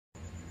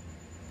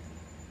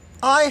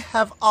I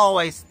have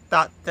always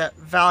thought that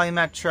Valley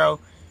Metro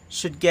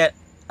should get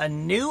a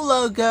new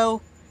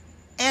logo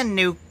and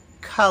new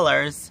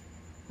colors,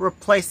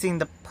 replacing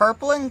the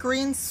purple and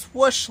green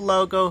swoosh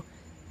logo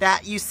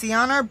that you see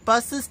on our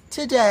buses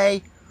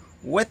today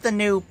with the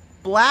new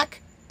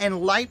black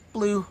and light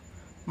blue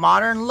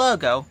modern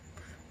logo.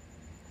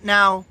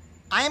 Now,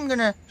 I am going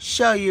to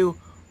show you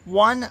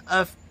one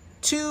of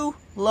two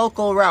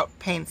local route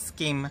paint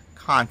scheme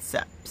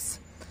concepts.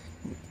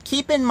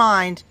 Keep in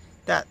mind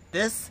that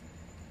this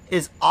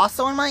is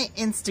also on my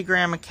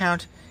Instagram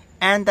account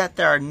and that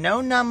there are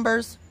no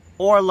numbers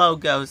or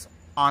logos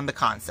on the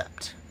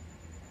concept.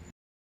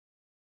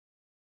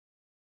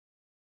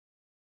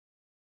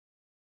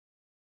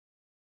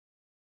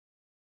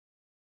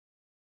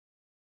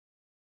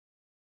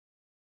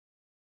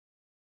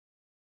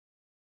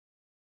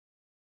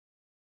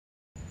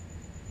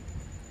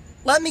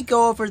 Let me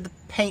go over the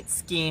paint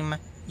scheme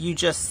you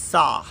just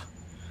saw.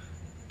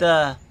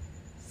 The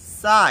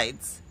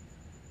sides,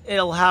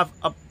 it'll have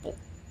a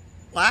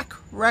black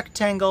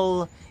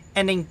rectangle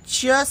ending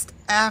just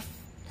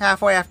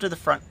halfway after the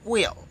front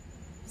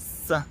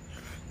wheels.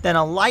 Then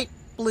a light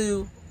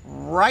blue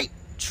right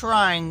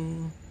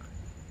triangle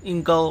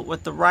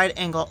with the right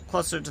angle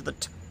closer to the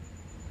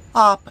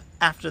top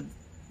after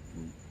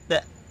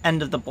the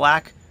end of the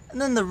black.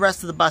 And then the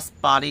rest of the bus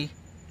body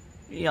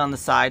on the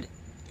side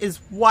is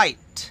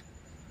white.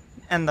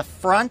 And the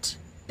front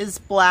is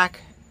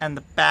black and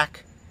the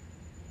back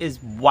is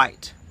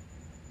white.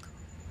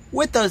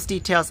 With those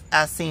details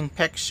as seen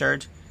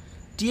pictured,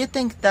 do you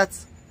think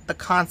that's the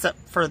concept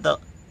for the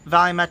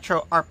Valley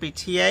Metro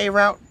RPTA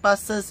route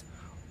buses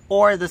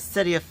or the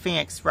City of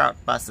Phoenix route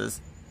buses?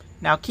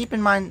 Now keep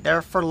in mind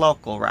they're for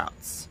local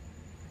routes.